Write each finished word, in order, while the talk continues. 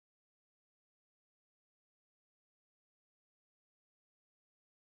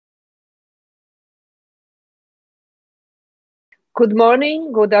Good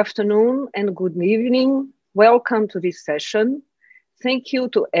morning, good afternoon, and good evening. Welcome to this session. Thank you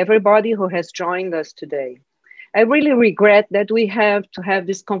to everybody who has joined us today. I really regret that we have to have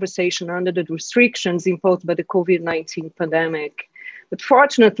this conversation under the restrictions imposed by the COVID-19 pandemic. But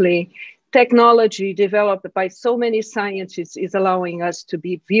fortunately, technology developed by so many scientists is allowing us to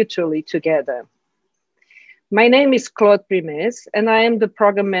be virtually together. My name is Claude Pirmez, and I am the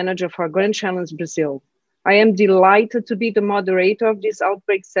program manager for Grand Challenge Brazil. I am delighted to be the moderator of this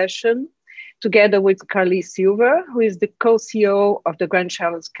outbreak session, together with Karlee Silver, who is the co-CEO of the Grand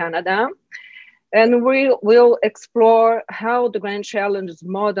Challenge Canada. And we'll explore how the Grand Challenge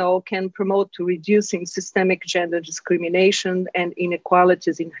model can promote to reducing systemic gender discrimination and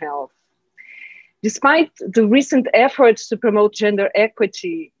inequalities in health. Despite the recent efforts to promote gender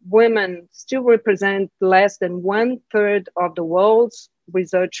equity, women still represent less than 1/3 of the world's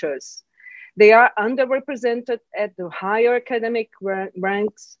researchers. They are underrepresented at the higher academic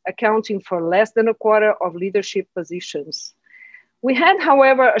ranks, accounting for less than 1/4 of leadership positions. We had,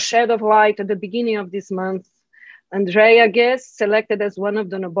 however, a shed of light at the beginning of this month. Andrea Guest, selected as one of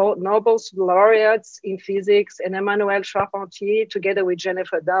the Nobel laureates in physics, and Emmanuelle Charpentier, together with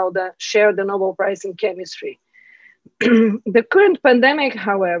Jennifer Doudna, shared the Nobel Prize in chemistry. The current pandemic,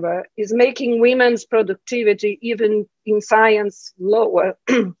 however, is making women's productivity, even in science, lower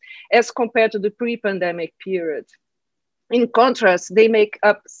as compared to the pre-pandemic period. In contrast, they make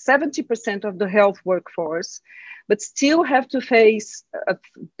up 70% of the health workforce, but still have to face a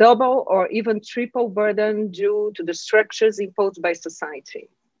double or even triple burden due to the structures imposed by society.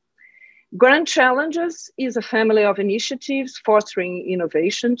 Grand Challenges is a family of initiatives fostering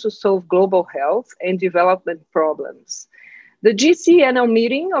innovation to solve global health and development problems. The GC annual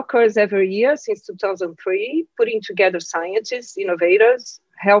meeting occurs every year since 2003, putting together scientists, innovators,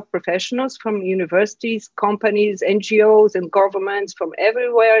 health professionals from universities, companies, NGOs, and governments from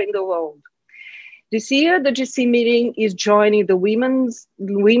everywhere in the world. This year, the GC meeting is joining the Women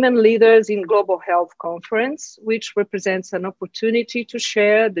Leaders in Global Health Conference, which represents an opportunity to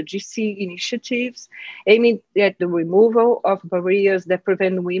share the GC initiatives aiming at the removal of barriers that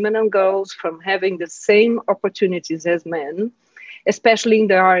prevent women and girls from having the same opportunities as men, especially in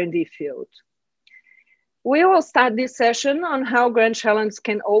the R&D field. We will start this session on how Grand Challenge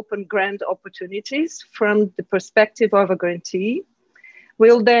can open grant opportunities from the perspective of a grantee.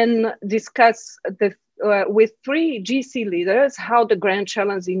 We'll then discuss with 3 GC leaders how the Grand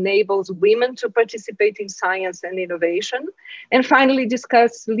Challenge enables women to participate in science and innovation. And finally,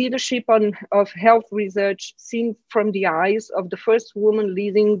 discuss leadership of health research seen from the eyes of the first woman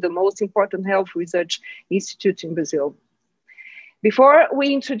leading the most important health research institute in Brazil. Before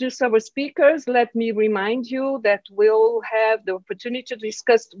we introduce our speakers, let me remind you that we'll have the opportunity to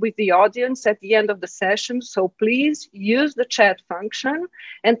discuss with the audience at the end of the session, so please use the chat function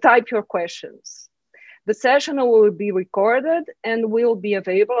and type your questions. The session will be recorded and will be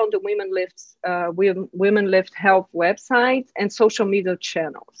available on the Women Lift Health website and social media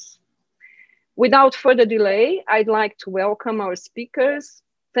channels. Without further delay, I'd like to welcome our speakers.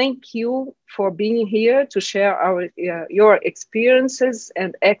 Thank you for being here to share your experiences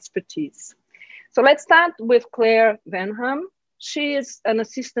and expertise. So let's start with Claire Venham. She is an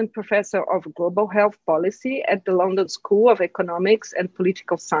assistant professor of global health policy at the London School of Economics and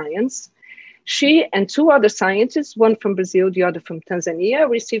Political Science. She and 2 other scientists, one from Brazil, the other from Tanzania,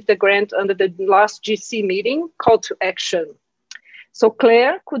 received a grant under the last GC meeting, Call to Action. So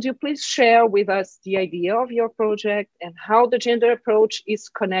Claire, could you please share with us the idea of your project and how the gender approach is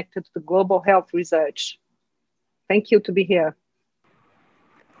connected to global health research? Thank you to be here.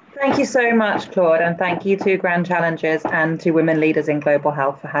 Thank you so much, Claude, and thank you to Grand Challenges and to Women Leaders in Global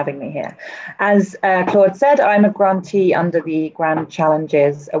Health for having me here. As Claude said, I'm a grantee under the Grand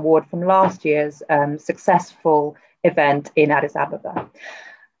Challenges Award from last year's successful event in Addis Ababa.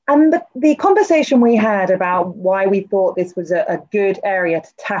 And the conversation we had about why we thought this was a good area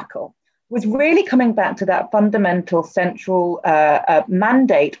to tackle was really coming back to that fundamental central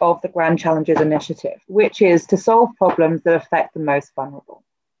mandate of the Grand Challenges Initiative, which is to solve problems that affect the most vulnerable.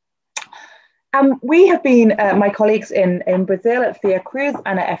 We have been, my colleagues in Brazil at Cruz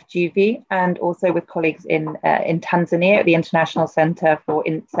and at FGV, and also with colleagues in Tanzania at the International Center for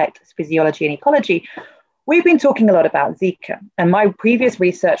Insect Physiology and Ecology, we've been talking a lot about Zika, and my previous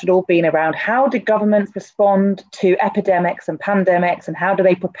research had all been around how do governments respond to epidemics and pandemics, and how do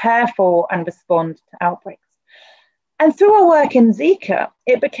they prepare for and respond to outbreaks. And through our work in Zika,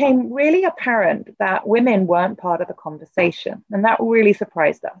 it became really apparent that women weren't part of the conversation. And that really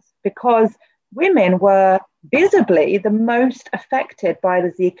surprised us, because women were visibly the most affected by the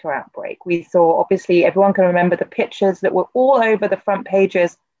Zika outbreak. We saw, obviously, everyone can remember the pictures that were all over the front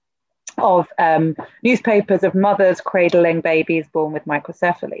pages of newspapers of mothers cradling babies born with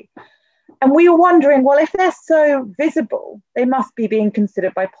microcephaly. And we were wondering, well, if they're so visible, they must be being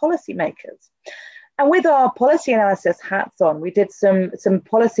considered by policymakers. And with our policy analysis hats on, we did some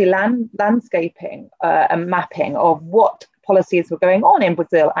policy landscaping and mapping of what policies were going on in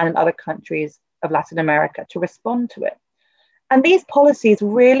Brazil and in other countries of Latin America to respond to it. And these policies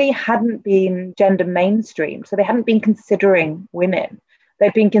really hadn't been gender mainstream, so they hadn't been considering women.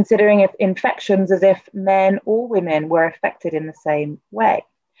 They've been considering infections as if men or women were affected in the same way.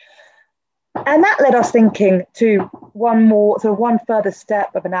 And that led us thinking to one further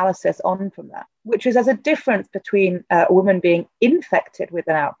step of analysis on from that, which is there's a difference between a woman being infected with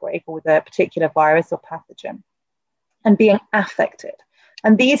an outbreak or with a particular virus or pathogen and being affected.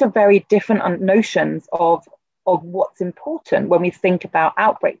 And these are very different notions of what's important when we think about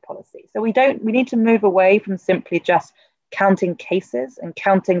outbreak policy. So we need to move away from simply just counting cases and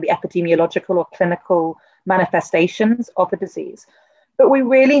counting the epidemiological or clinical manifestations of the disease. But we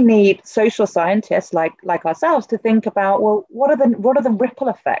really need social scientists like ourselves to think about, well, what are the ripple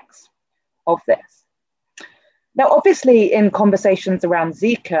effects of this? Now, obviously, in conversations around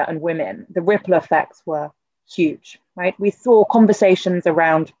Zika and women, the ripple effects were huge, right? We saw conversations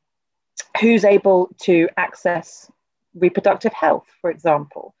around who's able to access reproductive health, for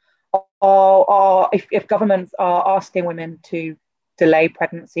example, or if governments are asking women to delay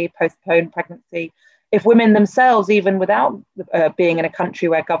pregnancy, postpone pregnancy, if women themselves, even without being in a country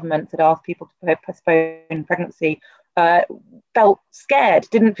where governments had asked people to postpone pregnancy, felt scared,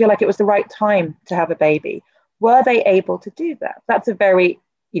 didn't feel like it was the right time to have a baby, were they able to do that? That's a very,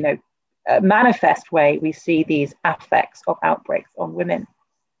 manifest way we see these effects of outbreaks on women.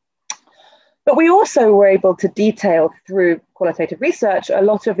 But we also were able to detail through qualitative research a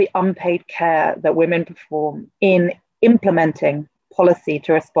lot of the unpaid care that women perform in implementing policy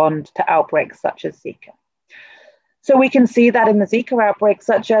to respond to outbreaks such as Zika. So we can see that in the Zika outbreak,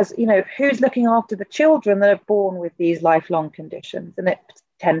 such as, who's looking after the children that are born with these lifelong conditions? And it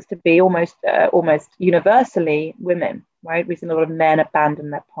tends to be almost universally women, right? We've seen a lot of men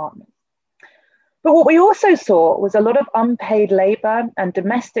abandon their partners. But what we also saw was a lot of unpaid labor and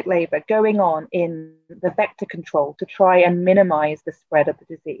domestic labor going on in the vector control to try and minimize the spread of the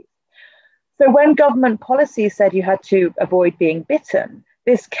disease. So when government policy said you had to avoid being bitten,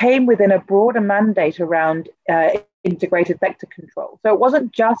 this came within a broader mandate around integrated vector control. So it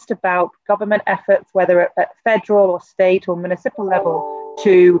wasn't just about government efforts, whether at federal or state or municipal level,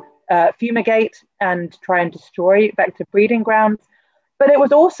 to fumigate and try and destroy vector breeding grounds, but it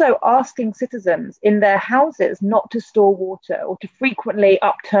was also asking citizens in their houses not to store water or to frequently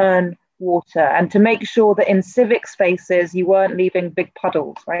upturn water and to make sure that in civic spaces you weren't leaving big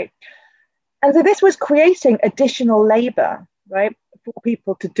puddles, right? And so this was creating additional labor, right, for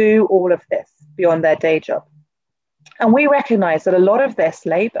people to do all of this beyond their day job. And we recognize that a lot of this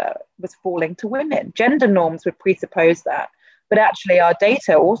labor was falling to women. Gender norms would presuppose that, but actually our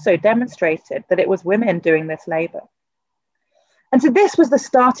data also demonstrated that it was women doing this labor. And so this was the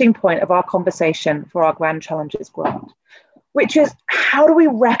starting point of our conversation for our Grand Challenges grant, which is how do we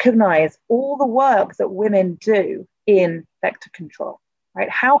recognize all the work that women do in vector control, right?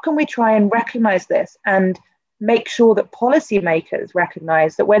 How can we try and recognize this and make sure that policymakers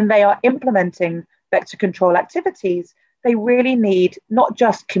recognize that when they are implementing vector control activities, they really need not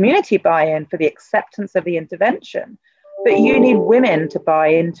just community buy-in for the acceptance of the intervention, but you need women to buy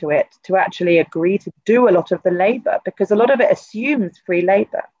into it, to actually agree to do a lot of the labor, because a lot of it assumes free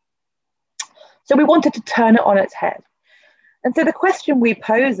labor. So we wanted to turn it on its head. And so the question we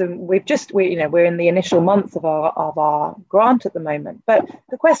pose, and we're in the initial months of our grant at the moment, but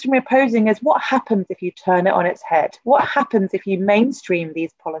the question we're posing is what happens if you turn it on its head? What happens if you mainstream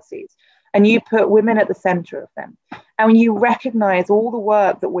these policies and you put women at the center of them? And when you recognize all the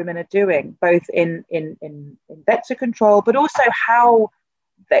work that women are doing, both in vector control, but also how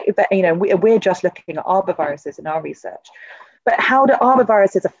we're just looking at arboviruses in our research, but how do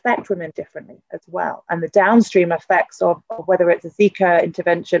arboviruses affect women differently as well? And the downstream effects of whether it's a Zika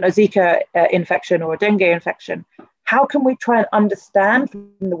intervention, a Zika infection or a dengue infection, how can we try and understand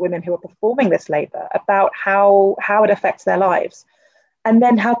from the women who are performing this labor about how it affects their lives? And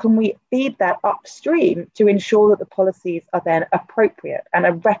then how can we feed that upstream to ensure that the policies are then appropriate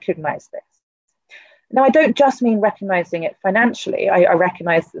and recognize this? Now, I don't just mean recognizing it financially. I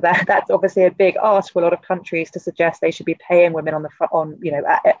recognize that that's obviously a big ask for a lot of countries to suggest they should be paying women in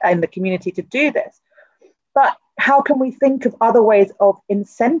the community to do this. But how can we think of other ways of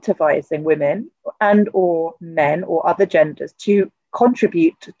incentivizing women and or men or other genders to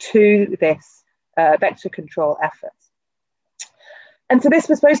contribute to this vector control effort? And so this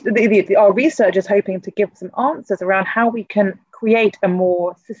was supposed to, our research is hoping to give some answers around how we can create a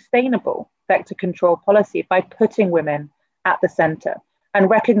more sustainable vector control policy by putting women at the center and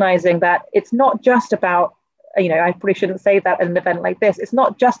recognizing that it's not just about, I probably shouldn't say that at an event like this, it's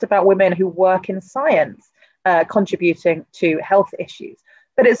not just about women who work in science contributing to health issues,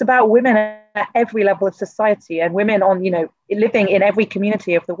 but it's about women at every level of society and women on, living in every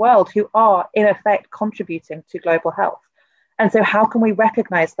community of the world who are in effect contributing to global health. And so how can we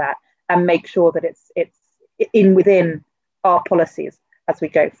recognize that and make sure that it's within our policies as we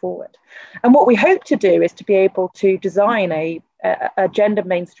go forward? And what we hope to do is to be able to design a gender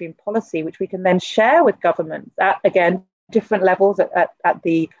mainstream policy, which we can then share with governments at, again, different levels at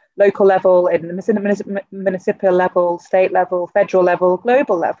the local level, in the municipal level, state level, federal level,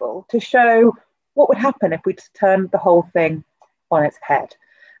 global level, to show what would happen if we just turned the whole thing on its head.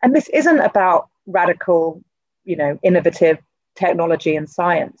 And this isn't about radical, innovative technology and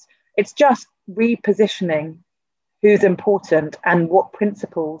science. It's just repositioning who's important and what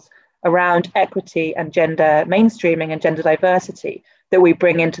principles around equity and gender mainstreaming and gender diversity that we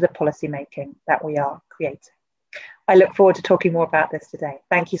bring into the policy making that we are creating. I look forward to talking more about this today.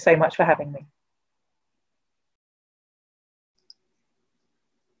 Thank you so much for having me.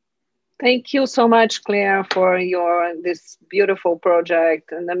 Thank you so much, Claire, for this beautiful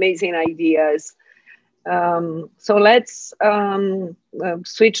project and amazing ideas. So let's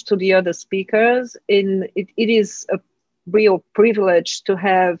switch to the other speakers. It is a real privilege to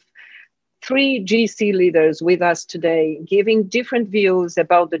have 3 GC leaders with us today, giving different views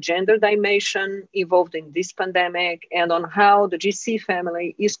about the gender dimension involved in this pandemic and on how the GC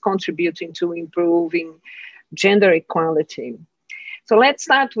family is contributing to improving gender equality. So let's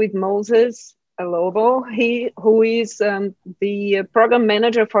start with Moses Alobo, who is the program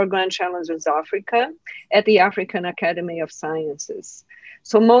manager for Grand Challenges Africa at the African Academy of Sciences.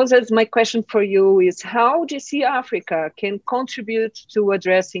 So Moses, my question for you is how GC Africa can contribute to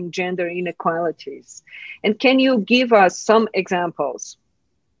addressing gender inequalities? And can you give us some examples?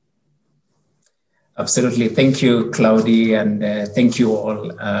 Absolutely. Thank you, Claude, and thank you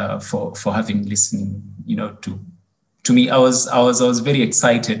all for having listened, to me. I was very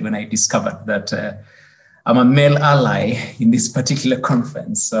excited when I discovered that I'm a male ally in this particular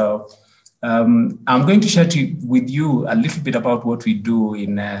conference. So I'm going to share with you a little bit about what we do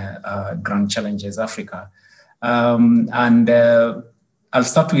in Grand Challenges Africa. I'll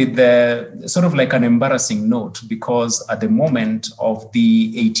start with sort of like an embarrassing note, because at the moment of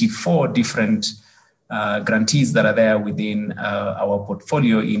the 84 different grantees that are there within our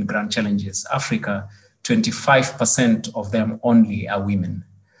portfolio in Grand Challenges Africa, 25% of them only are women.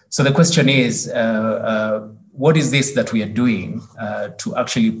 So the question is, what is this that we are doing to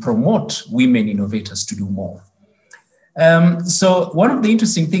actually promote women innovators to do more? So one of the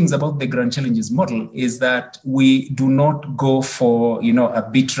interesting things about the Grand Challenges model is that we do not go for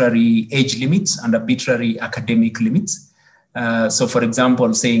arbitrary age limits and arbitrary academic limits. So for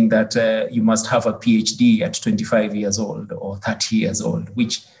example, saying that you must have a PhD at 25 years old or 30 years old,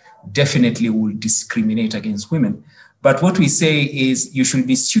 which definitely will discriminate against women. But what we say is you should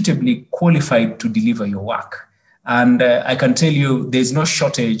be suitably qualified to deliver your work. And I can tell you there's no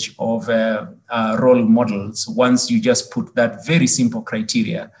shortage of role models once you just put that very simple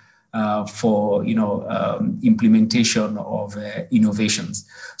criteria for implementation of innovations.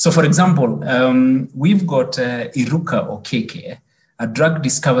 So for example, we've got Iruka Okeke, a drug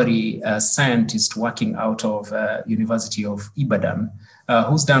discovery scientist working out of University of Ibadan,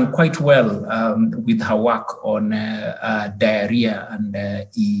 who's done quite well with her work on diarrhea and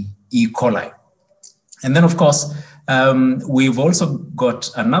E. coli. And then, of course, we've also got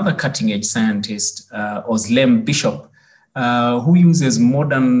another cutting-edge scientist, Oslem Bishop, who uses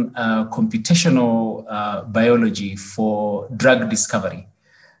modern computational biology for drug discovery.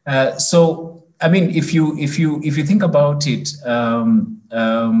 So, I mean, if you think about it,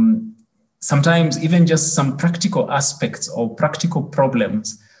 sometimes even just some practical aspects or practical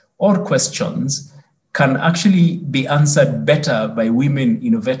problems or questions can actually be answered better by women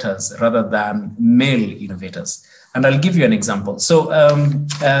innovators rather than male innovators. And I'll give you an example. So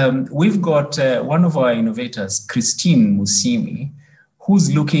we've got one of our innovators, Christine Musimi,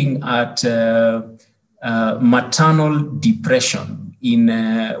 who's looking at maternal depression in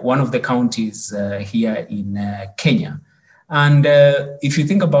one of the counties here in Kenya. And if you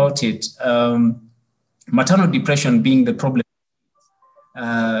think about it, maternal depression being the problem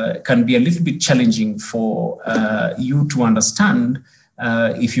can be a little bit challenging for you to understand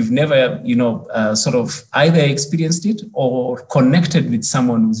if you've never, sort of either experienced it or connected with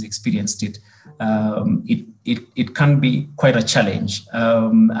someone who's experienced it. It can be quite a challenge.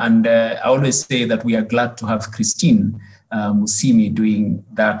 And I always say that we are glad to have Christine Musimi doing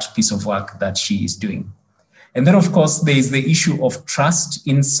that piece of work that she is doing. And then, of course, there is the issue of trust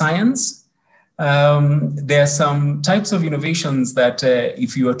in science. There are some types of innovations that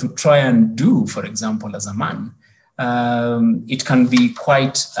if you were to try and do, for example, as a man, it can be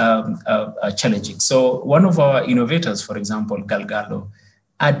quite challenging. So one of our innovators, for example, Galgalo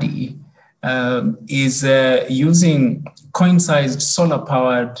Adi, is using coin-sized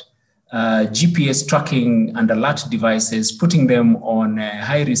solar-powered GPS tracking and alert devices, putting them on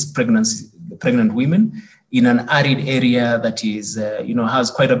high-risk pregnant women in an arid area that is, has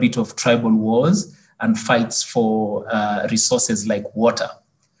quite a bit of tribal wars and fights for resources like water.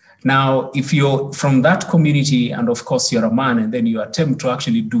 Now, if you're from that community, and of course you're a man, and then you attempt to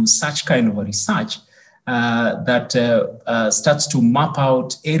actually do such kind of a research that starts to map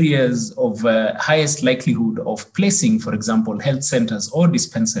out areas of highest likelihood of placing, for example, health centers or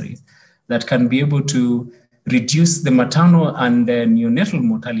dispensaries that can be able to reduce the maternal and neonatal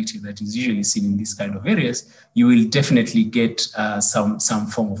mortality that is usually seen in these kind of areas, you will definitely get some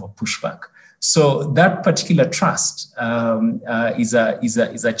form of a pushback. So that particular trust is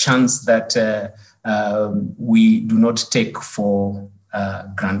a chance that we do not take for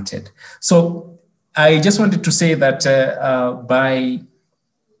granted. So I just wanted to say that by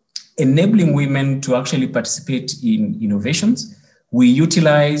enabling women to actually participate in innovations, we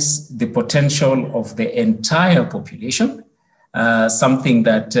utilize the potential of the entire population, something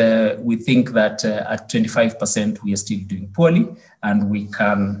that we think that at 25% we are still doing poorly, and we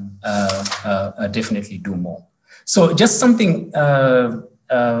can definitely do more. So just something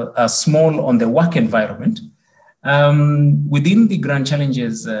small on the work environment. Within the Grand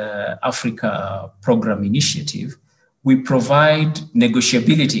Challenges Africa Program Initiative, we provide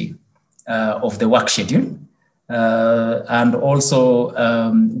negotiability of the work schedule. And also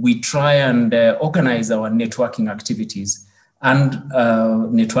we try and organize our networking activities and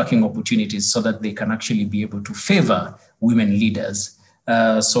networking opportunities so that they can actually be able to favor women leaders.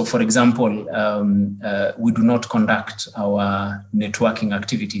 So for example, we do not conduct our networking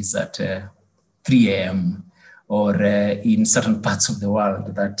activities at 3 a.m. or in certain parts of the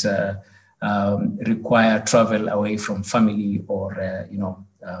world that require travel away from family or,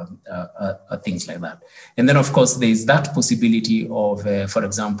 things like that. And then, of course, there's that possibility of, for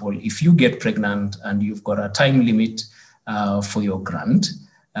example, if you get pregnant and you've got a time limit for your grant,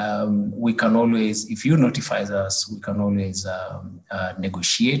 we can always, if you notify us, we can always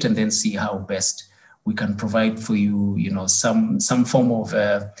negotiate and then see how best we can provide for you, some form of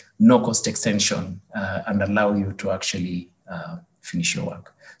no-cost extension and allow you to actually finish your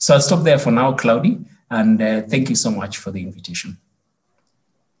work. So I'll stop there for now, Claude, and thank you so much for the invitation.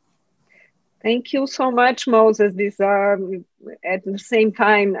 Thank you so much, Moses. These are, at the same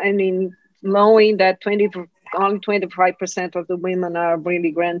time, I mean, knowing that only 25% of the women are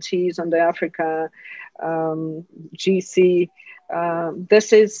really grantees on the Africa GC.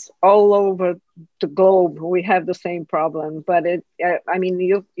 This is all over the globe. We have the same problem, but I mean,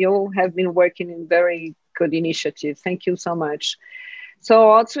 you have been working in very good initiatives. Thank you so much.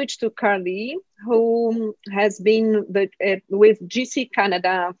 So I'll switch to Karlee, who has been with GC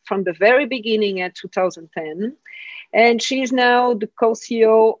Canada from the very beginning at 2010. And she is now the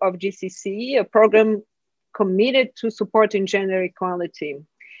co-CEO of GCC, a program committed to supporting gender equality.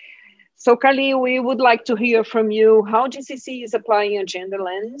 So Karlee, we would like to hear from you how GCC is applying a gender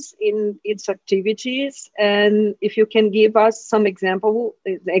lens in its activities, and if you can give us some examples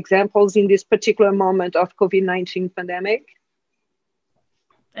in this particular moment of COVID-19 pandemic.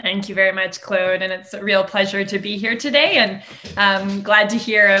 Thank you very much, Claude, and it's a real pleasure to be here today, and I'm glad to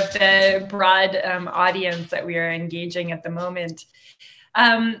hear of the broad audience that we are engaging at the moment.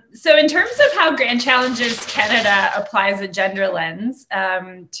 So in terms of how Grand Challenges Canada applies a gender lens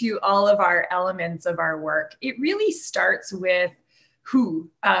to all of our elements of our work, it really starts with who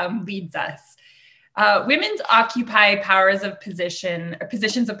leads us. Women occupy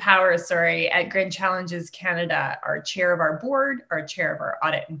positions of power, at Grand Challenges Canada. Our chair of our board, our chair of our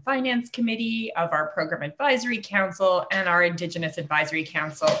Audit and Finance Committee, of our Program Advisory Council, and our Indigenous Advisory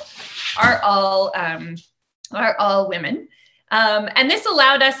Council are all women. And this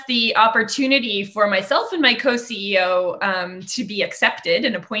allowed us the opportunity for myself and my co-CEO to be accepted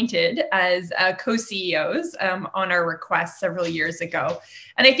and appointed as co-CEOs on our request several years ago.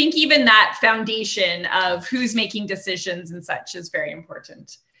 And I think even that foundation of who's making decisions and such is very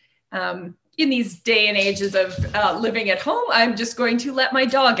important. In these day and ages of living at home, I'm just going to let my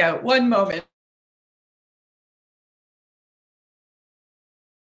dog out. One moment.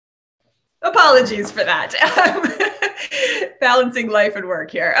 Apologies for that. Balancing life and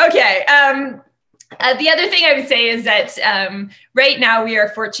work here. Okay. The other thing I would say is that right now we are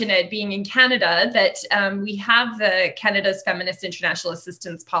fortunate, being in Canada, that we have the Canada's Feminist International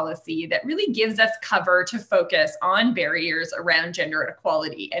Assistance Policy that really gives us cover to focus on barriers around gender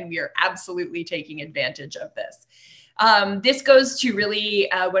equality, and we are absolutely taking advantage of this. This goes to really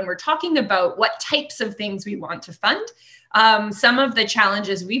when we're talking about what types of things we want to fund. Some of the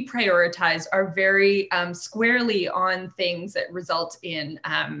challenges we prioritize are very squarely on things that result in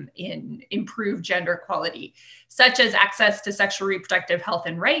improved gender equality, such as access to sexual reproductive health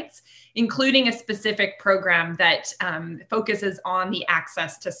and rights, including a specific program that focuses on the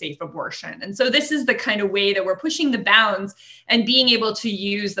access to safe abortion. And so this is the kind of way that we're pushing the bounds and being able to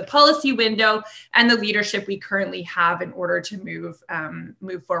use the policy window and the leadership we currently have in order to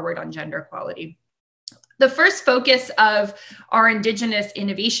move forward on gender equality. The first focus of our Indigenous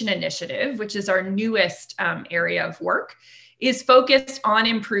Innovation Initiative, which is our newest area of work, is focused on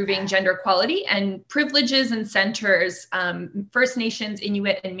improving gender equality and privileges and centers First Nations,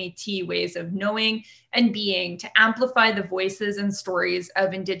 Inuit, and Métis ways of knowing and being to amplify the voices and stories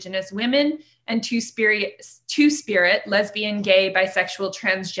of Indigenous women and two-spirit, lesbian, gay, bisexual,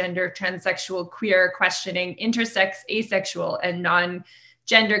 transgender, transsexual, queer, questioning, intersex, asexual, and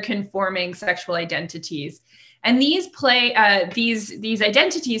non-gender conforming sexual identities. And these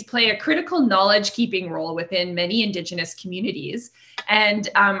identities play a critical knowledge keeping role within many Indigenous communities and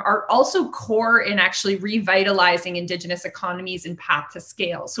are also core in actually revitalizing Indigenous economies and path to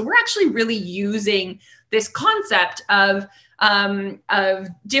scale. So we're actually really using this concept of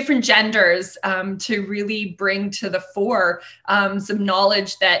different genders to really bring to the fore some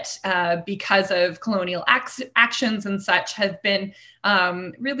knowledge that because of colonial actions and such have been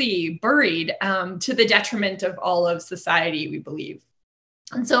really buried to the detriment of all of society, we believe.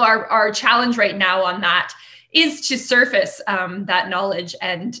 And so our challenge right now on that is to surface that knowledge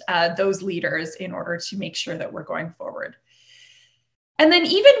and those leaders in order to make sure that we're going forward. And then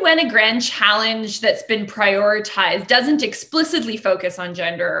even when a grand challenge that's been prioritized doesn't explicitly focus on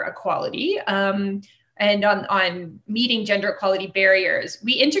gender equality and on meeting gender equality barriers,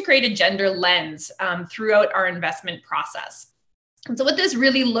 we integrate a gender lens throughout our investment process. And so what this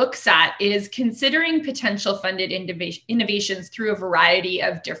really looks at is considering potential funded innovations through a variety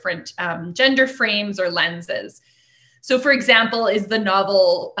of different gender frames or lenses. So for example, is the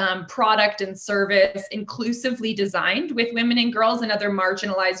novel product and service inclusively designed with women and girls and other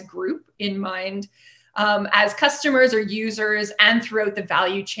marginalized group in mind as customers or users and throughout the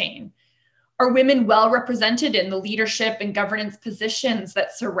value chain? Are women well represented in the leadership and governance positions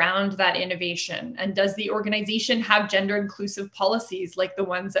that surround that innovation? And does the organization have gender inclusive policies like the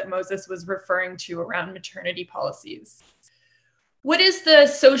ones that Moses was referring to around maternity policies? What is the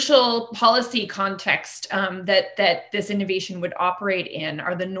social policy context that this innovation would operate in?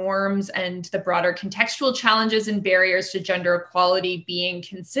 Are the norms and the broader contextual challenges and barriers to gender equality being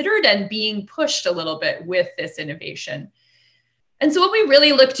considered and being pushed a little bit with this innovation? And so what we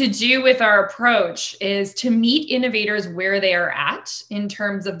really look to do with our approach is to meet innovators where they are at in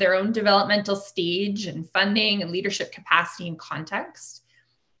terms of their own developmental stage and funding and leadership capacity and context.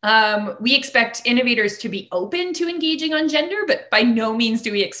 We expect innovators to be open to engaging on gender, but by no means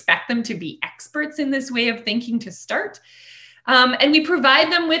do we expect them to be experts in this way of thinking to start. And we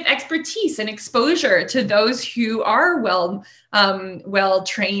provide them with expertise and exposure to those who are well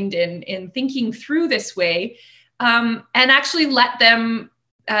trained in thinking through this way. And actually let them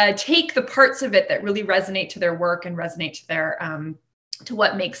take the parts of it that really resonate to their work and resonate to their to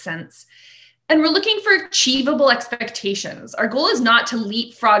what makes sense. And we're looking for achievable expectations. Our goal is not to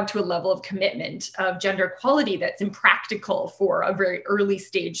leapfrog to a level of commitment of gender equality that's impractical for a very early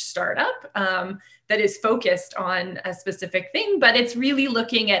stage startup that is focused on a specific thing, but it's really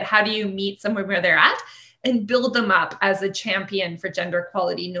looking at how do you meet someone where they're at and build them up as a champion for gender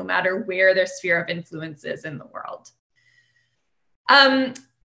equality, no matter where their sphere of influence is in the world. I'm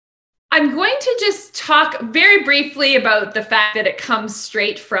going to just talk very briefly about the fact that it comes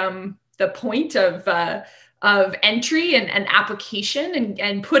straight from the point of entry and application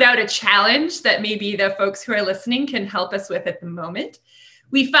and put out a challenge that maybe the folks who are listening can help us with at the moment,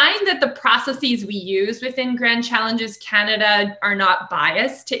 We find that the processes we use within Grand Challenges Canada are not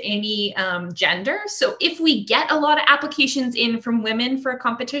biased to any gender. So if we get a lot of applications in from women for a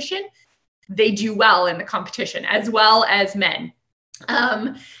competition, they do well in the competition as well as men.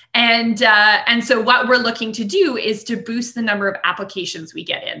 And so what we're looking to do is to boost the number of applications we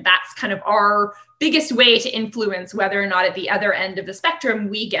get in. That's kind of our biggest way to influence whether or not at the other end of the spectrum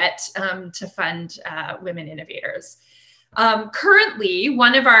we get to fund women innovators. Currently,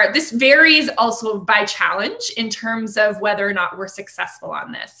 this varies also by challenge in terms of whether or not we're successful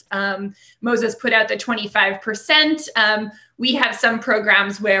on this. Moses put out the 25%. We have some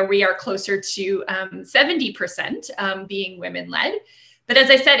programs where we are closer to 70% being women-led. But as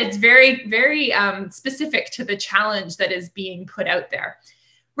I said, it's very, very specific to the challenge that is being put out there.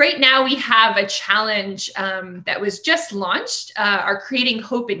 Right now, we have a challenge that was just launched, our Creating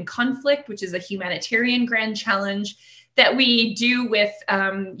Hope in Conflict, which is a humanitarian grand challenge that we do with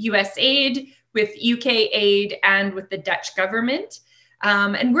US Aid, with UK Aid, and with the Dutch government.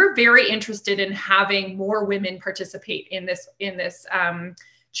 And we're very interested in having more women participate in this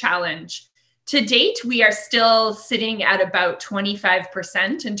challenge. To date, we are still sitting at about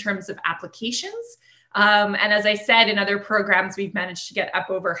 25% in terms of applications. And as I said, in other programs, we've managed to get up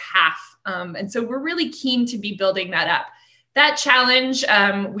over half. And so we're really keen to be building that up. That challenge,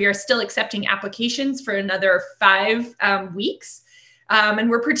 we are still accepting applications for another 5 weeks. And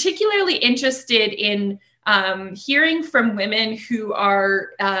we're particularly interested in hearing from women who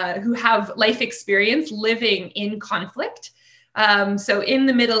have life experience living in conflict. So in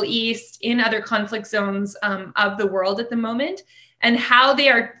the Middle East, in other conflict zones of the world at the moment, and how they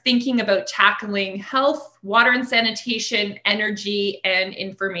are thinking about tackling health, water and sanitation, energy, and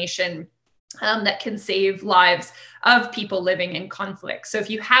information that can save lives of people living in conflict. So if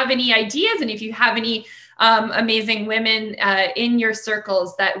you have any ideas and if you have any amazing women in your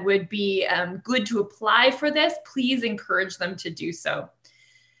circles that would be good to apply for this, please encourage them to do so.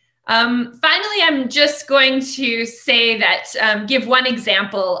 Finally, I'm just going to say that, give one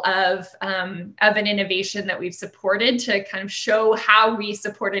example of an innovation that we've supported to kind of show how we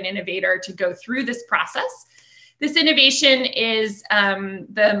support an innovator to go through this process. This innovation is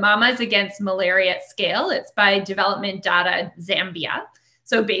the Mamas Against Malaria at Scale. It's by Development Data Zambia,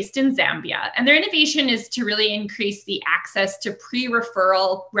 so based in Zambia. And their innovation is to really increase the access to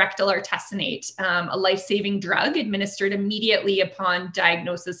pre-referral rectal artesunate, a life-saving drug administered immediately upon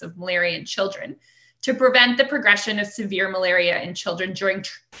diagnosis of malaria in children, to prevent the progression of severe malaria in children during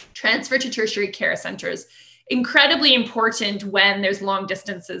transfer to tertiary care centers. Incredibly important when there's long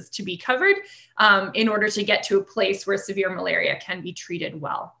distances to be covered in order to get to a place where severe malaria can be treated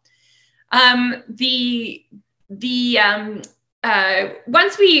well.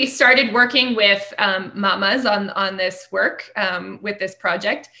 Once we started working with mamas on this work, with this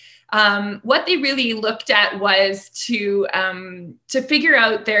project, what they really looked at was to figure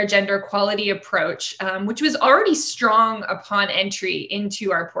out their gender equality approach, which was already strong upon entry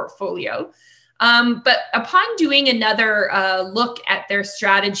into our portfolio. But upon doing another look at their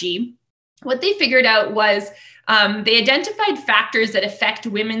strategy, what they figured out was they identified factors that affect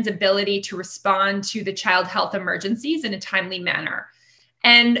women's ability to respond to the child health emergencies in a timely manner,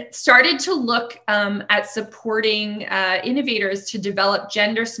 and started to look at supporting innovators to develop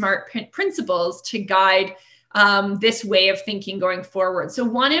gender smart principles to guide this way of thinking going forward. So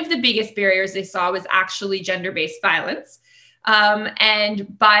one of the biggest barriers they saw was actually gender-based violence. And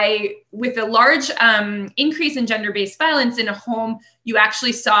with a large increase in gender-based violence in a home, you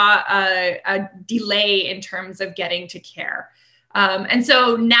actually saw a delay in terms of getting to care. And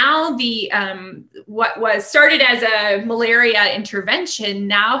so now what was started as a malaria intervention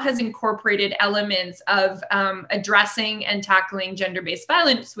now has incorporated elements of addressing and tackling gender-based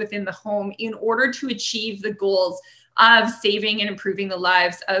violence within the home in order to achieve the goals of saving and improving the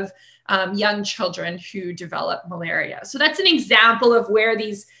lives of young children who develop malaria. So that's an example of where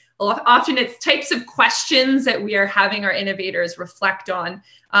these, often it's types of questions that we are having our innovators reflect on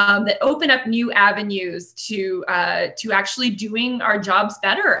that open up new avenues to actually doing our jobs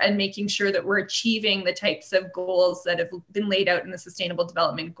better and making sure that we're achieving the types of goals that have been laid out in the Sustainable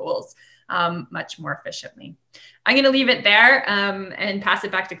Development Goals much more efficiently. I'm going to leave it there and pass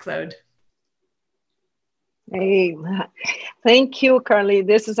it back to Claude. Hey, thank you, Karlee.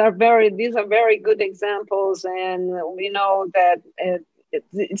 These are very good examples, and we know that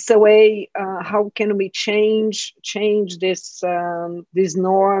it's a way. How can we change this these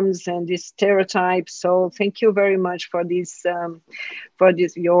norms and these stereotypes? So thank you very much for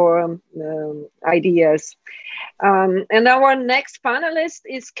your ideas. And our next panelist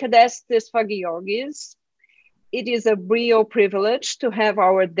is Kedest Tesfagiorgis. it is a real privilege to have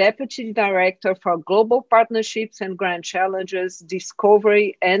our Deputy Director for Global Partnerships and Grand Challenges,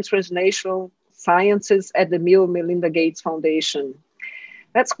 Discovery and Translational Sciences at the Melinda Gates Foundation.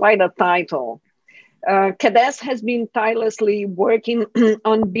 That's quite a title. Kedest has been tirelessly working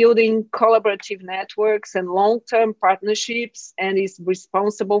on building collaborative networks and long-term partnerships and is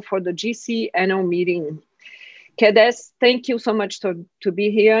responsible for the GC annual meeting. Kedest, thank you so much to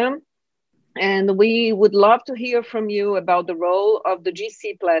be here. And we would love to hear from you about the role of the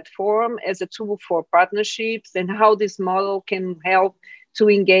GC platform as a tool for partnerships and how this model can help to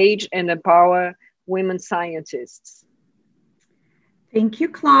engage and empower women scientists. Thank you,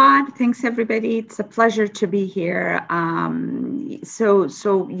 Claude. Thanks, everybody. It's a pleasure to be here. So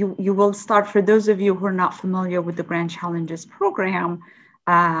you will start, for those of you who are not familiar with the Grand Challenges program,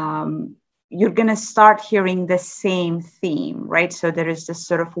 you're going to start hearing the same theme, right? So there is this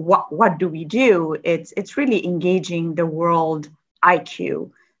sort of what do we do? It's really engaging the world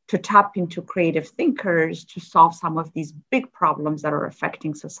IQ to tap into creative thinkers to solve some of these big problems that are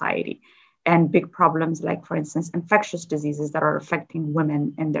affecting society, and big problems like, for instance, infectious diseases that are affecting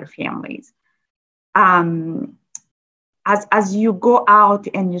women and their families. As you go out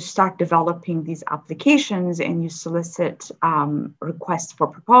and you start developing these applications and you solicit requests for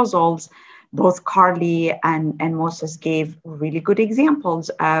proposals, both Karlee and Moses gave really good examples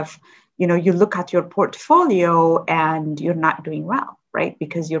of, you look at your portfolio and you're not doing well, right?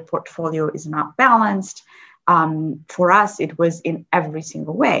 Because your portfolio is not balanced. For us, it was in every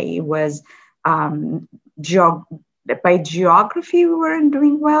single way. It was by geography, we weren't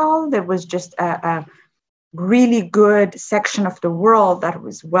doing well. There was just a really good section of the world that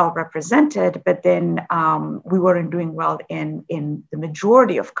was well represented, but then we weren't doing well in the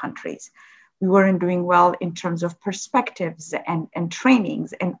majority of countries. We weren't doing well in terms of perspectives and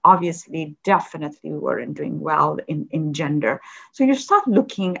trainings, and obviously, definitely we weren't doing well in gender. So you start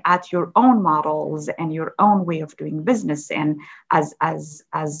looking at your own models and your own way of doing business, and as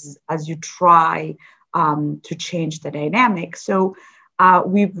you try to change the dynamic. So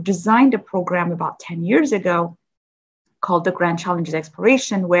we've designed a program about 10 years ago called the Grand Challenges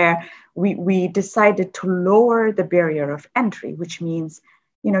Exploration, where we decided to lower the barrier of entry, which means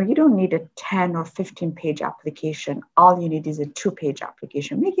you don't need a 10 or 15 page application. All you need is a 2-page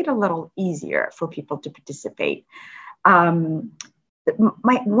application. Make it a little easier for people to participate. My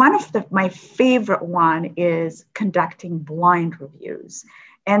favorite one is conducting blind reviews.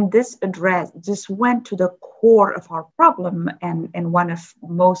 And this went to the core of our problem. And one of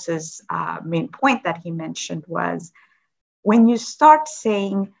Moses' main point that he mentioned was, when you start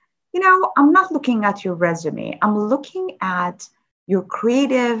saying, I'm not looking at your resume, I'm looking at your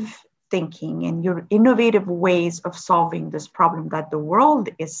creative thinking and your innovative ways of solving this problem that the world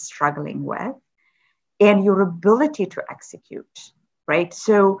is struggling with, and your ability to execute, right?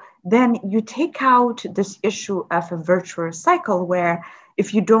 So then you take out this issue of a virtuous cycle where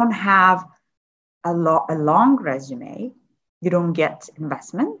if you don't have a long resume, you don't get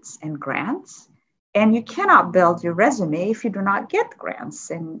investments and grants, and you cannot build your resume if you do not get grants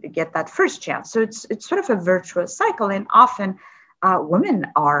and get that first chance. So it's sort of a virtuous cycle, and often women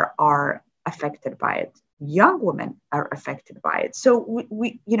are affected by it. Young women are affected by it. So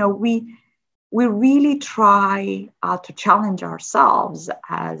we really try to challenge ourselves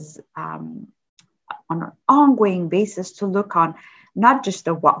as on an ongoing basis to look on not just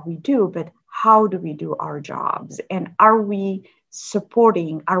the what we do, but how do we do our jobs, and are we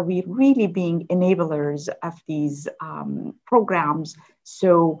really being enablers of these programs?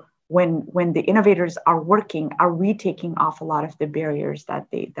 So when the innovators are working, are we taking off a lot of the barriers that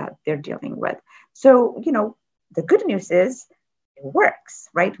they're dealing with? So, the good news is it works,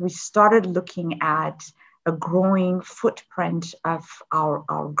 right? We started looking at a growing footprint of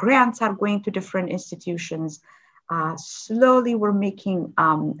our grants are going to different institutions. Slowly, we're making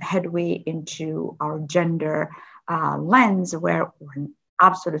headway into our gender lens, where we're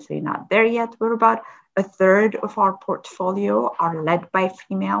absolutely not there yet. We're about a third of our portfolio are led by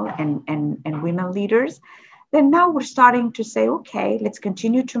female and women leaders. Then now we're starting to say, okay, let's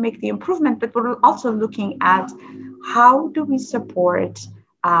continue to make the improvement, but we're also looking at how do we support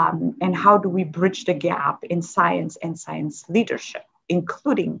and how do we bridge the gap in science and science leadership,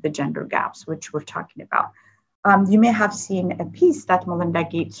 including the gender gaps, which we're talking about. You may have seen a piece that Melinda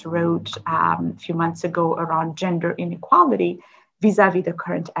Gates wrote a few months ago around gender inequality vis-a-vis the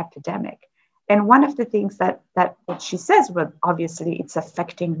current epidemic. And one of the things that she says, well, obviously it's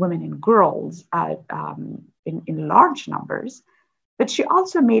affecting women and girls in large numbers, but she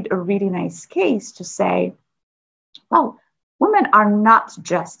also made a really nice case to say, well, women are not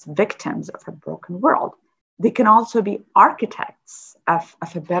just victims of a broken world. they can also be architects of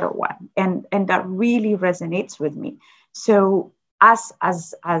a better one. And that really resonates with me. So us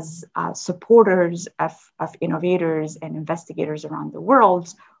as supporters of innovators and investigators around the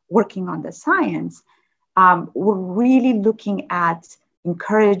world working on the science, we're really looking at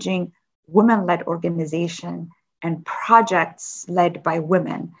encouraging women-led organization and projects led by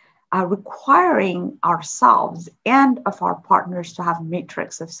women, requiring ourselves and of our partners to have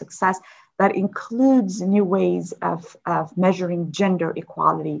matrix of success that includes new ways of measuring gender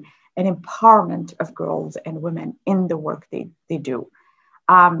equality and empowerment of girls and women in the work they do.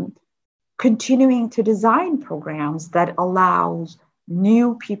 Continuing to design programs that allows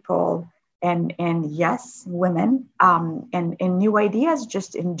new people and yes, women, and new ideas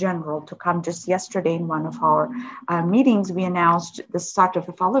just in general to come. Just yesterday in one of our meetings, we announced the start of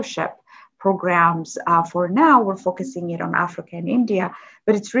a fellowship programs. For now, we're focusing it on Africa and India,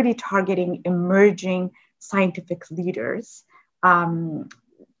 but it's really targeting emerging scientific leaders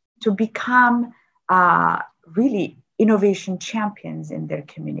to become really innovation champions in their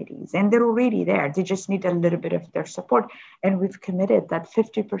communities. And they're already there. They just need a little bit of their support. And we've committed that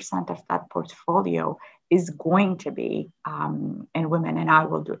 50% of that portfolio is going to be and women. And I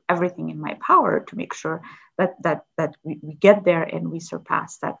will do everything in my power to make sure that we get there and we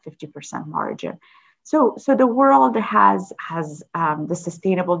surpass that 50% margin. So the world has the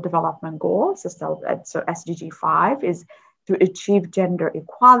Sustainable Development Goals. So SDG 5 is to achieve gender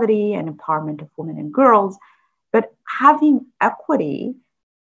equality and empowerment of women and girls. But having equity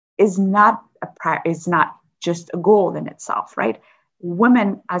is not just a goal in itself, right?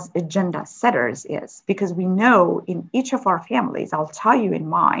 Women as agenda setters is, because we know in each of our families, I'll tell you in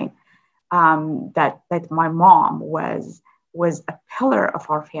mine, that my mom was a pillar of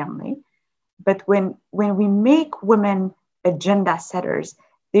our family. But when we make women agenda setters,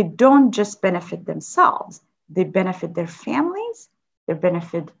 they don't just benefit themselves, they benefit their families, they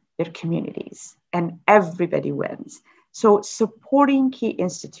benefit their communities, and everybody wins. So supporting key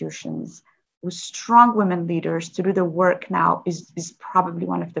institutions with strong women leaders to do the work now is probably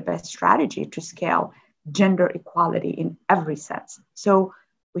one of the best strategies to scale gender equality in every sense. So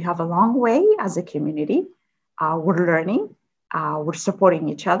we have a long way as a community. We're learning, we're supporting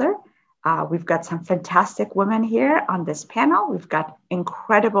each other. We've got some fantastic women here on this panel. We've got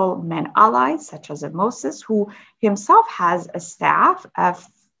incredible men allies, such as Moses, who himself has a staff of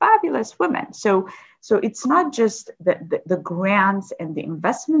fabulous women. So it's not just the grants and the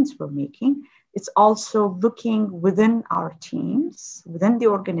investments we're making, it's also looking within our teams, within the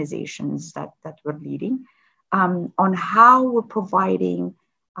organizations that we're leading, on how we're providing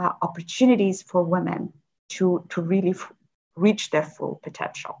opportunities for women to really reach their full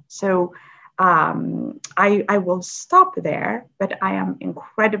potential. So I will stop there, but I am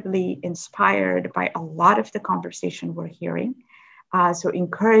incredibly inspired by a lot of the conversation we're hearing. So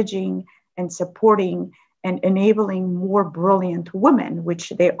encouraging and supporting and enabling more brilliant women, which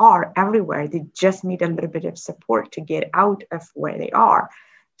they are everywhere. They just need a little bit of support to get out of where they are.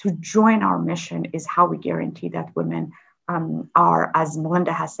 To join our mission is how we guarantee that women are, as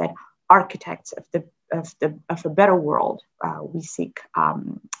Melinda has said, architects of a better world we seek,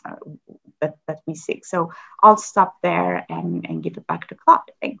 that we seek. So I'll stop there and give it back to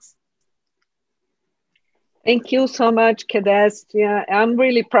Claude. Thanks. Thank you so much, Kedest. Yeah, I'm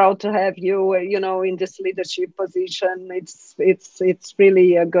really proud to have you, in this leadership position. It's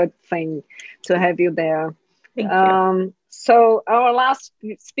really a good thing to have you there. Thank you. So our last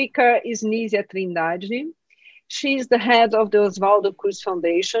speaker is Nisia Trindade. She's the head of the Oswaldo Cruz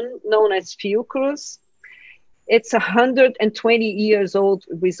Foundation, known as Cruz. It's a 120 years old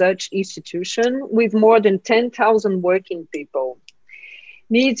research institution with more than 10,000 working people.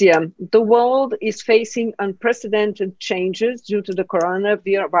 Nisia, the world is facing unprecedented changes due to the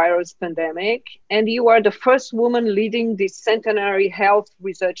coronavirus pandemic, and you are the first woman leading this centenary health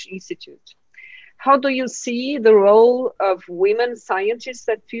research institute. How do you see the role of women scientists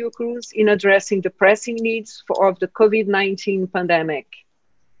at Cruz in addressing the pressing needs of the COVID-19 pandemic?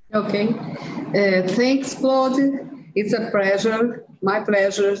 Okay, thanks, Claude. It's a pleasure, my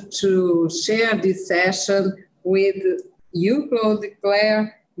pleasure, to share this session with you, Claude,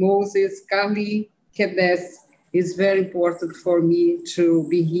 Claire, Moses, Karlee, Kedest. It's very important for me to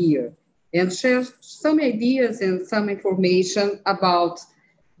be here and share some ideas and some information about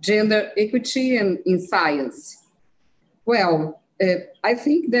gender equity and in science. Well, I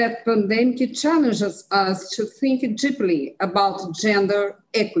think that pandemic challenges us to think deeply about gender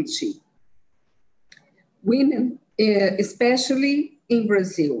equity. Women, especially in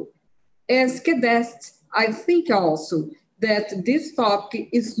Brazil. As Kedest, I think also that this topic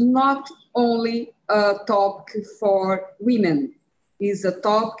is not only a topic for women. It's a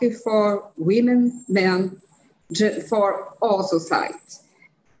topic for women, men, for all societies.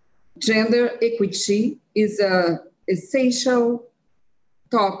 Gender equity is an essential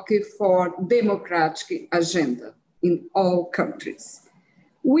topic for democratic agenda in all countries.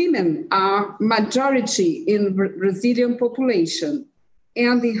 Women are majority in Brazilian population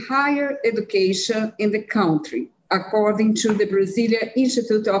and in higher education in the country, according to the Brazilian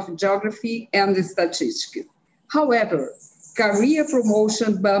Institute of Geography and Statistics. However, career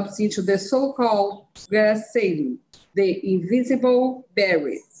promotion bumps into the so-called glass ceiling, the invisible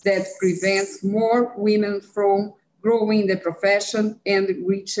barrier that prevents more women from growing the profession and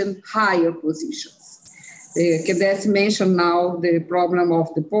reaching higher positions. Kedest mentioned now the problem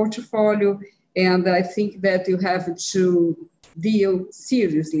of the portfolio, and I think that you have to deal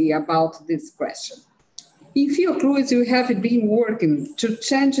seriously about this question. In Fiocruz, we have been working to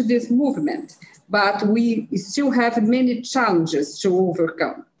change this movement, but we still have many challenges to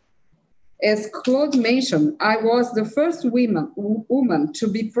overcome. As Claude mentioned, I was the first woman to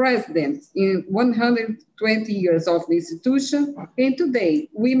be president in 120 years of the institution, and today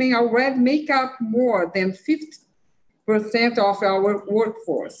women already make up more than 50% of our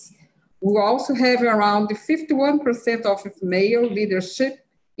workforce. We also have around 51% of male leadership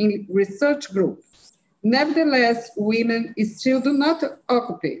in research groups. Nevertheless, women still do not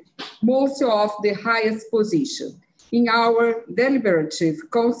occupy most of the highest position. In our deliberative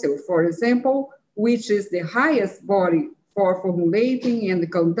council, for example, which is the highest body for formulating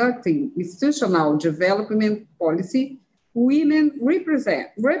and conducting institutional development policy, women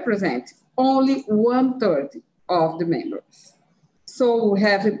represent only 1/3 of the members. So we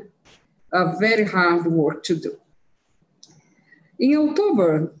have a very hard work to do. In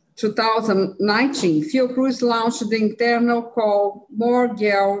October 2019, Fiocruz launched the internal call More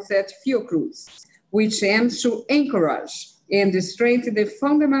Girls at Fiocruz, which aims to encourage and strengthen the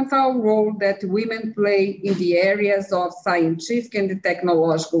fundamental role that women play in the areas of scientific and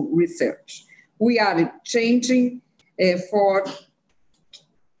technological research. We are changing for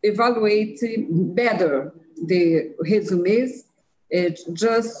evaluating better the resumes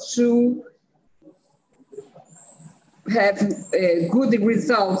just to have good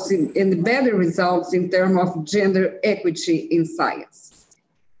results and better results in terms of gender equity in science.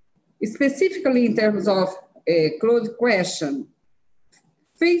 Specifically in terms of Claude's question,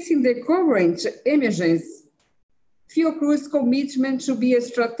 facing the current emergency, Fiocruz's commitment to be a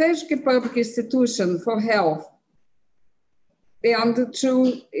strategic public institution for health and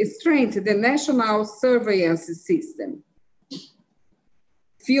to strengthen the national surveillance system.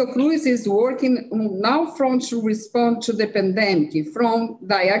 Fiocruz is working now front to respond to the pandemic, from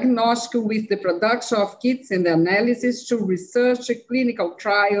diagnostic with the production of kits and analysis to research, clinical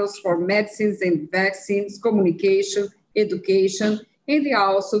trials for medicines and vaccines, communication, education, and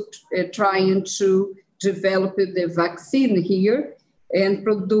also trying to develop the vaccine here and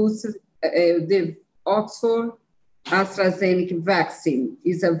produce the Oxford AstraZeneca vaccine.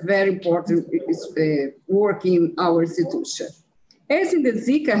 Is a very important work in our institution. As in the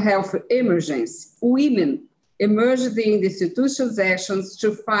Zika health emergency, women emerged in the institution's actions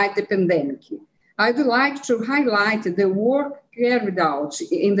to fight the pandemic. I'd like to highlight the work carried out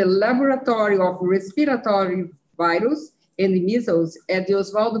in the laboratory of respiratory virus and measles at the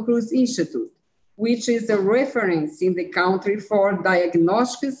Oswaldo Cruz Institute, which is a reference in the country for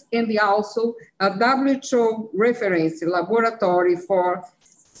diagnostics and also a WHO reference laboratory for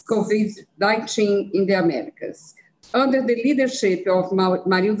COVID-19 in the Americas. Under the leadership of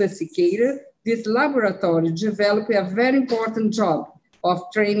Melinda, this laboratory developed a very important job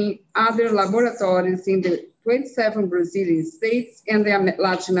of training other laboratories in the 27 Brazilian states and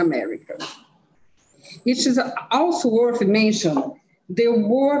Latin America. It is also worth mentioning the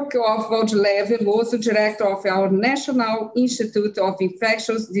work of Valdir Veloso, director of our National Institute of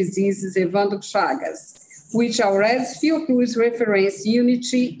Infectious Diseases, Evandro Chagas, which already Fiocruz reference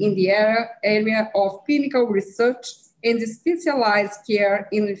unity in the area of clinical research and specialized care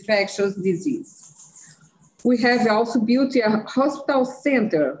in infectious disease. We have also built a hospital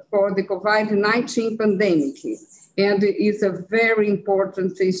center for the COVID-19 pandemic, and it is a very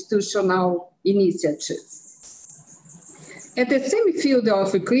important institutional initiative. At the same field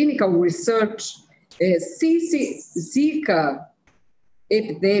of clinical research, since Zika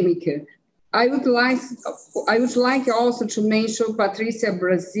epidemic, I would like also to mention Patricia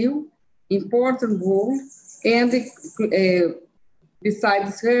Brazil, important role, and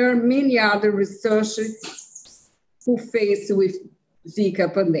besides her, many other researchers who face with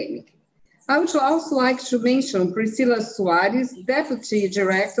Zika pandemic. I would also like to mention Priscila Soares, Deputy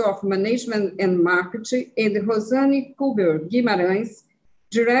Director of Management and Marketing, and Rosane Kuber Guimarães,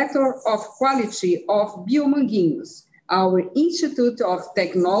 Director of Quality of Biomanguinhos, our Institute of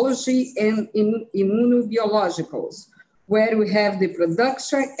Technology and Immunobiologicals, where we have the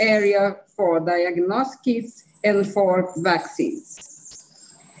production area for diagnostics and for vaccines.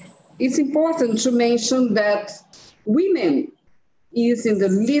 It's important to mention that women is in the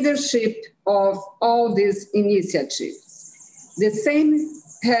leadership of all these initiatives. The same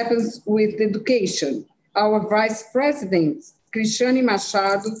happens with education. Our Vice President, Cristiane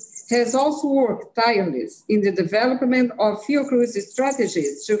Machado, has also worked tirelessly in the development of Fiocruz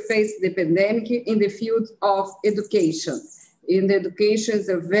strategies to face the pandemic in the field of education. And education is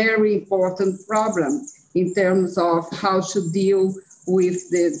a very important problem in terms of how to deal with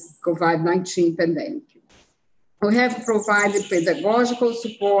the COVID-19 pandemic. We have provided pedagogical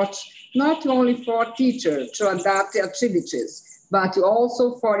support, not only for teachers to adapt activities, but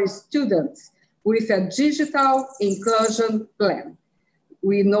also for students with a digital inclusion plan.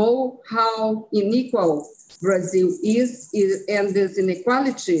 We know how unequal Brazil is, and these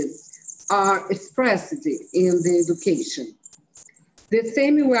inequalities are expressed in the education. The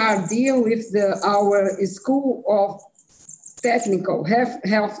same we are dealing with our School of Technical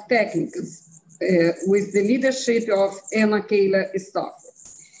Health Techniques, with the leadership of Ana Keila Stauffer.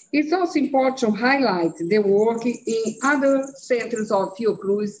 It's also important to highlight the work in other centers of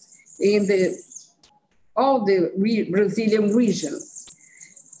Fiocruz in all the Brazilian regions.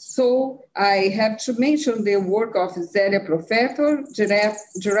 So I have to mention the work of Zélia Professor,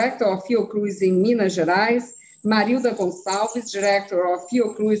 Director of Fiocruz in Minas Gerais, Marilda Gonçalves, Director of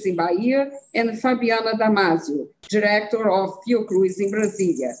Fiocruz in Bahia, and Fabiana Damasio, Director of Fiocruz in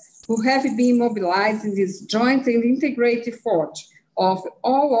Brasília, who have been mobilizing this joint and integrated effort of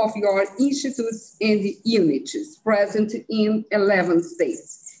all of your institutes and units present in 11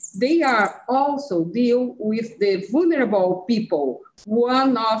 states. They are also deal with the vulnerable people,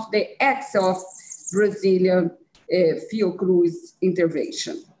 one of the acts of Brazilian Fiocruz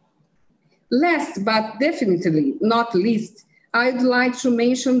intervention. Last but definitely not least, I'd like to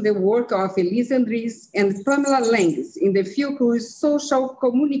mention the work of Elisa Andres and Pamela Lengs in the Fiocruz Social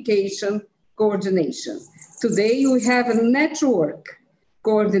Communication Coordination. Today, we have a network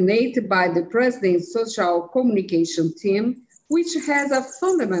coordinated by the President's Social Communication Team, which has a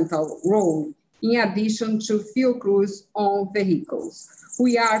fundamental role in addition to Fiocruz own vehicles.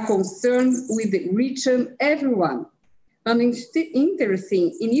 We are concerned with reaching everyone. An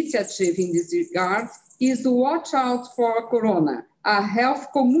interesting initiative in this regard is Watch Out for Corona, a health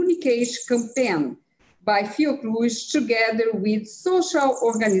communication campaign by Fiocruz together with social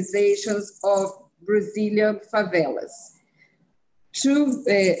organizations of Brazilian favelas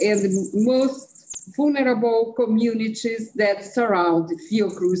and the most vulnerable communities that surround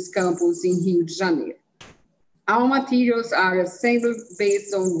Fiocruz campus in Rio de Janeiro. Our materials are assembled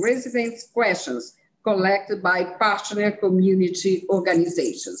based on residents' questions collected by partner community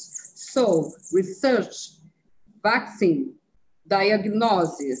organizations. So, research, vaccine,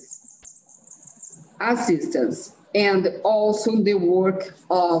 diagnosis, assistance, and also the work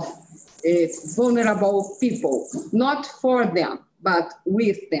of vulnerable people, not for them, but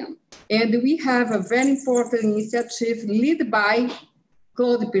with them. And we have a very important initiative led by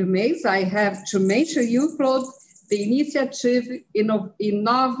Claude Pirmez. I have to mention you, Claude, the initiative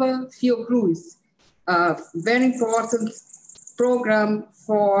Inova Fiocruz, a very important program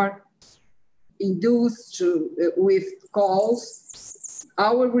for induced with calls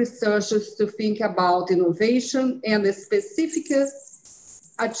our researchers to think about innovation and the specific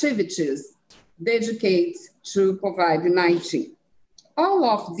activities dedicated to COVID-19. All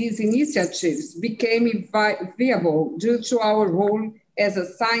of these initiatives became viable due to our role as a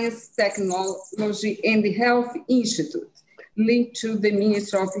science, technology, and health institute linked to the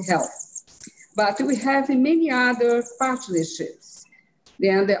Ministry of Health. But we have many other partnerships.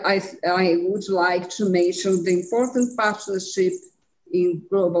 And I would like to mention the important partnership in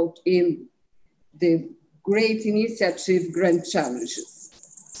the great initiative Grand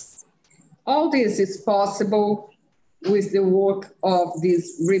Challenges. All this is possible with the work of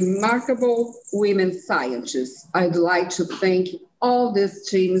these remarkable women scientists. I'd like to thank all these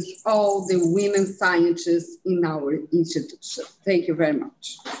teams, all the women scientists in our institution. Thank you very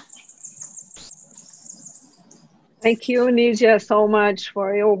much. Thank you, Nisia, so much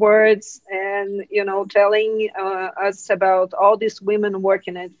for your words and, telling us about all these women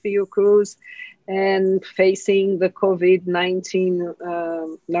working at Fiocruz and facing the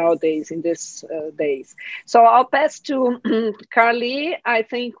COVID-19 nowadays in these days. So I'll pass to Karlee. I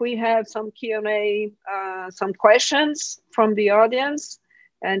think we have some Q&A, some questions from the audience,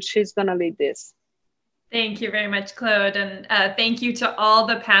 and she's gonna lead this. Thank you very much, Claude, and thank you to all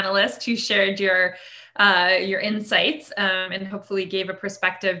the panelists who shared your insights and hopefully gave a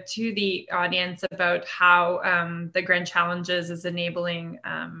perspective to the audience about how the Grand Challenges is enabling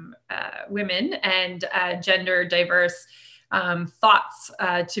women and gender diverse thoughts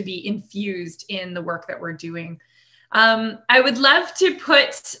to be infused in the work that we're doing. I would love to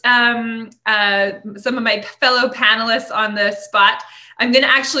put some of my fellow panelists on the spot. I'm going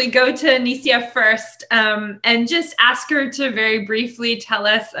to actually go to Nisia first and just ask her to very briefly tell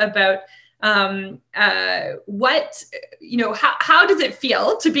us about what, how does it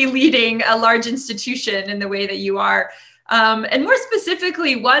feel to be leading a large institution in the way that you are? And more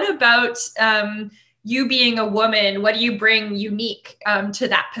specifically, what about you being a woman? What do you bring unique to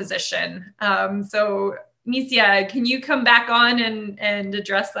that position? So Nisia, can you come back on and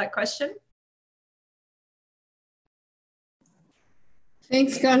address that question?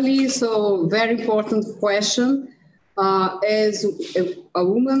 Thanks, Karlee. So very important question. As a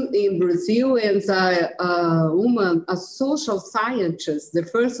woman in Brazil, and a woman, a social scientist, the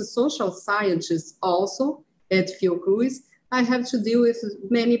first social scientist also at Cruz, I have to deal with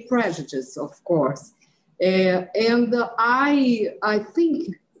many prejudices, of course. And I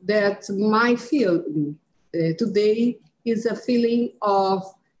think that my field today is a feeling of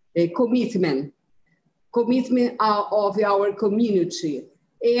commitment of our community.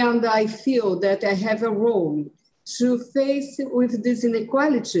 And I feel that I have a role to face with these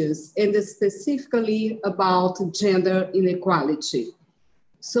inequalities, and specifically about gender inequality.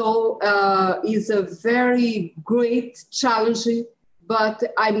 So it's a very great challenge, but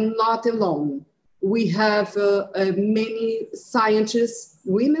I'm not alone. We have many scientists,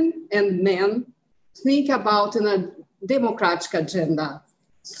 women and men, think about a democratic agenda,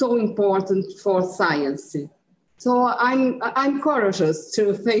 so important for science. So I'm courageous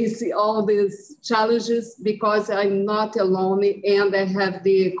to face all these challenges because I'm not alone, and I have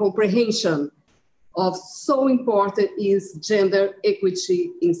the comprehension of so important is gender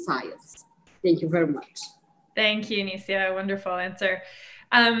equity in science. Thank you very much. Thank you, Nisia. Wonderful answer.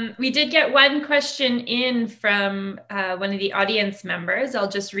 We did get one question in from one of the audience members. I'll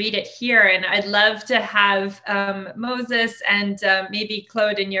just read it here, and I'd love to have Moses and maybe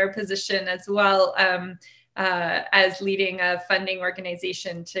Claude in your position as well, as leading a funding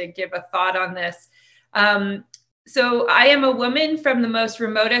organization, to give a thought on this. So I am a woman from the most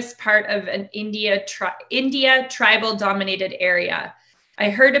remotest part of an India tribal dominated area. I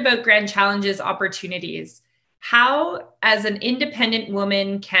heard about Grand Challenges opportunities. How, as an independent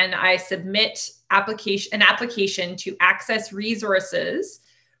woman, can I submit an application to access resources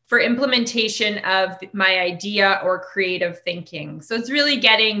for implementation of my idea or creative thinking? So it's really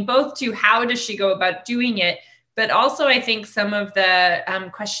getting both to how does she go about doing it, but also I think some of the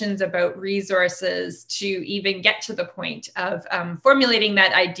questions about resources to even get to the point of formulating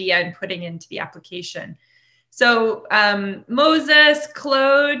that idea and putting into the application. So Moses,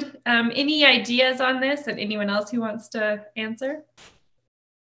 Claude, any ideas on this, and anyone else who wants to answer?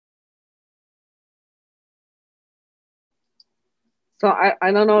 So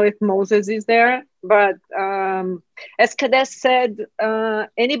I don't know if Moses is there, but as Kedest said,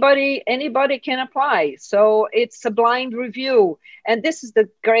 anybody can apply. So it's a blind review. And this is the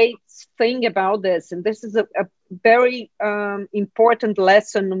great thing about this. And this is a very important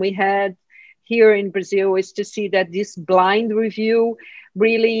lesson we had here in Brazil, is to see that this blind review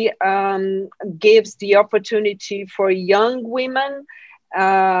really gives the opportunity for young women,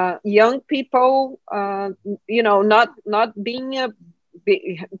 young people, not being a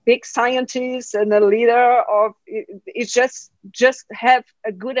big scientist and a leader of it's just have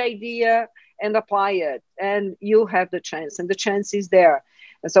a good idea and apply it, and you have the chance, and the chance is there.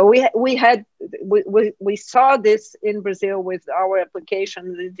 And so we saw this in Brazil with our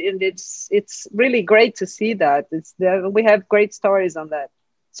application, and it's really great to see that. We have great stories on that.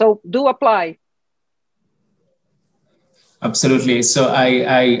 So do apply. Absolutely. So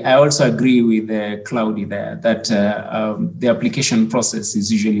I also agree with Claudia there that the application process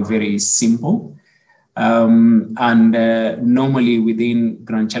is usually very simple. And normally within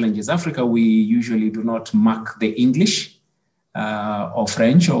Grand Challenges Africa, we usually do not mark the English or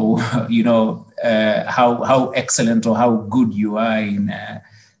French, or how excellent or how good you are in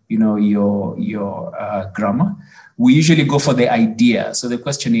your grammar. We usually go for the idea. So the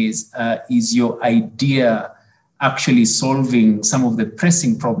question is your idea actually solving some of the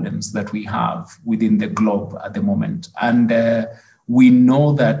pressing problems that we have within the globe at the moment. And we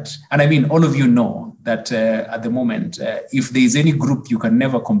know that, and I mean, all of you know that at the moment, if there's any group you can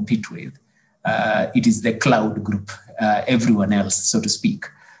never compete with, it is the cloud group, everyone else, so to speak,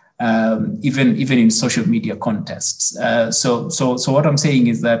 even in social media contests. So what I'm saying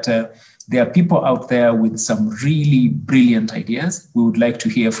is that there are people out there with some really brilliant ideas. We would like to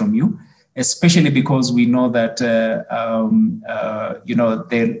hear from you, especially because we know that the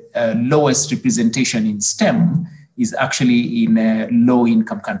lowest representation in STEM is actually in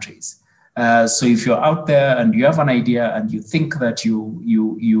low-income countries. So if you're out there and you have an idea and you think that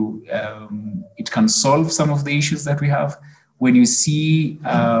it can solve some of the issues that we have, when you see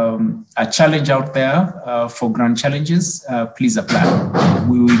a challenge out there for grand challenges, please apply.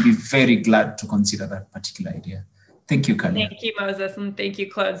 We will be very glad to consider that particular idea. Thank you, Karlee. Thank you, Moses, and thank you,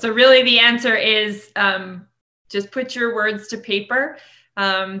 Claude. So really the answer is just put your words to paper.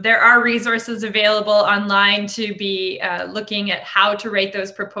 There are resources available online to be looking at how to write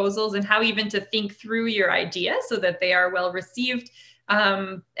those proposals and how even to think through your idea so that they are well received.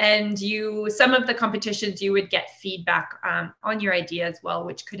 And some of the competitions, you would get feedback on your idea as well,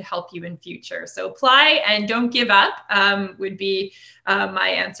 which could help you in future. So apply and don't give up would be my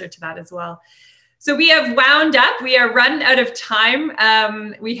answer to that as well. So we have wound up. We are run out of time.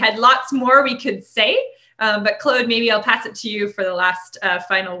 We had lots more we could say, but Claude, maybe I'll pass it to you for the last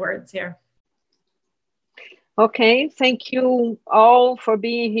final words here. Okay, thank you all for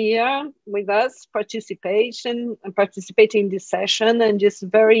being here with us, participating in this session and just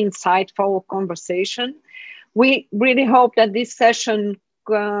very insightful conversation. We really hope that this session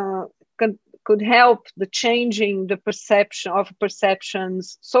could help the changing the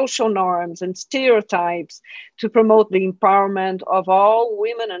perceptions, social norms and stereotypes to promote the empowerment of all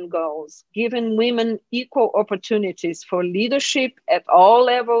women and girls, giving women equal opportunities for leadership at all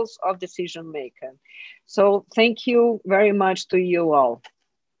levels of decision making. So thank you very much to you all.